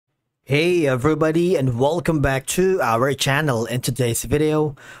Hey everybody, and welcome back to our channel. In today's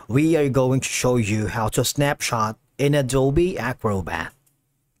video, we are going to show you how to snapshot in Adobe Acrobat.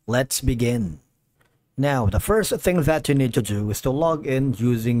 Let's begin. Now, the first thing that you need to do is to log in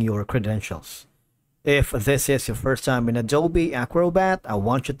using your credentials. If this is your first time in Adobe Acrobat, I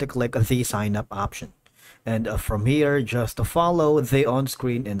want you to click the sign up option. And from here, just to follow the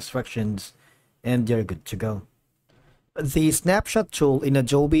on-screen instructions and you're good to go. The Snapshot tool in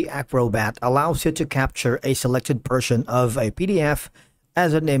Adobe Acrobat allows you to capture a selected portion of a PDF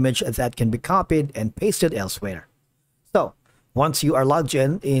as an image that can be copied and pasted elsewhere. So, once you are logged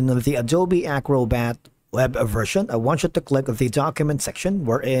in the Adobe Acrobat web version, I want you to click the document section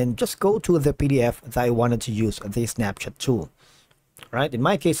wherein just go to the PDF that I wanted to use the Snapshot tool. Right? In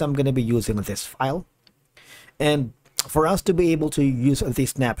my case, I'm going to be using this file. And for us to be able to use the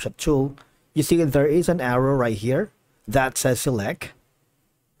Snapshot tool, you see there is an arrow right here that says select,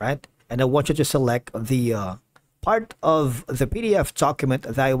 right? And I want you to select the part of the PDF document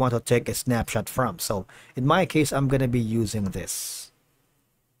that I want to take a snapshot from. So in my case, I'm going to be using this.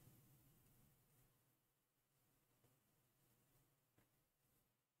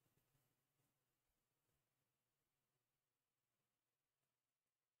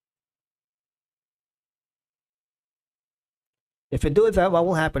 If you do that, what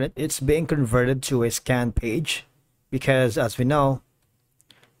will happen? It's being converted to a scan page. Because as we know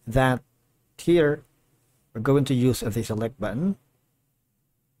that here we're going to use the select button.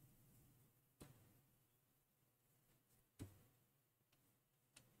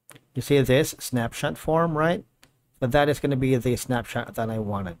 You see this snapshot form, right? But that is going to be the snapshot that I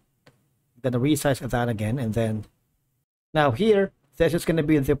wanted. I'm going to resize that again, and then now here this is going to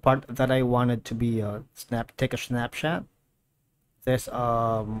be the part that I wanted to be take a snapshot. This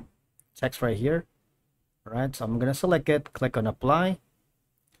text right here. Alright, so I'm going to select it, click on apply.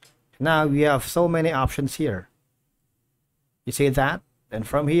 Now we have so many options here. You see that? And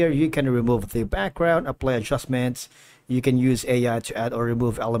from here, you can remove the background, apply adjustments. You can use AI to add or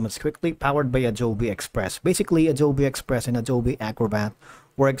remove elements quickly, powered by Adobe Express. Basically, Adobe Express and Adobe Acrobat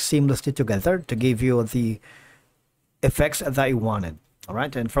work seamlessly together to give you the effects that you wanted.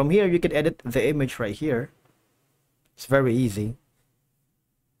 Alright, and from here, you can edit the image right here. It's very easy.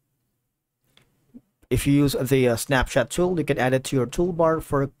 If you use the snapshot tool, you can add it to your toolbar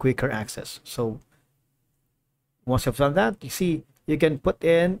for quicker access. So once you've done that, you see you can put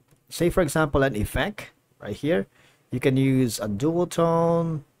in, say for example, an effect right here. You can use a dual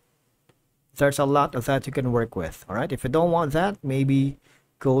tone. There's a lot of that you can work with. All right. If you don't want that, maybe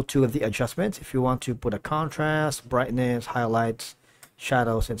go to the adjustments. If you want to put a contrast, brightness, highlights,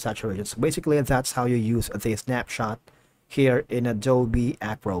 shadows, and saturation. So basically, that's how you use the snapshot here in Adobe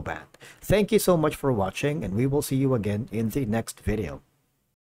Acrobat. Thank you so much for watching, and we will see you again in the next video.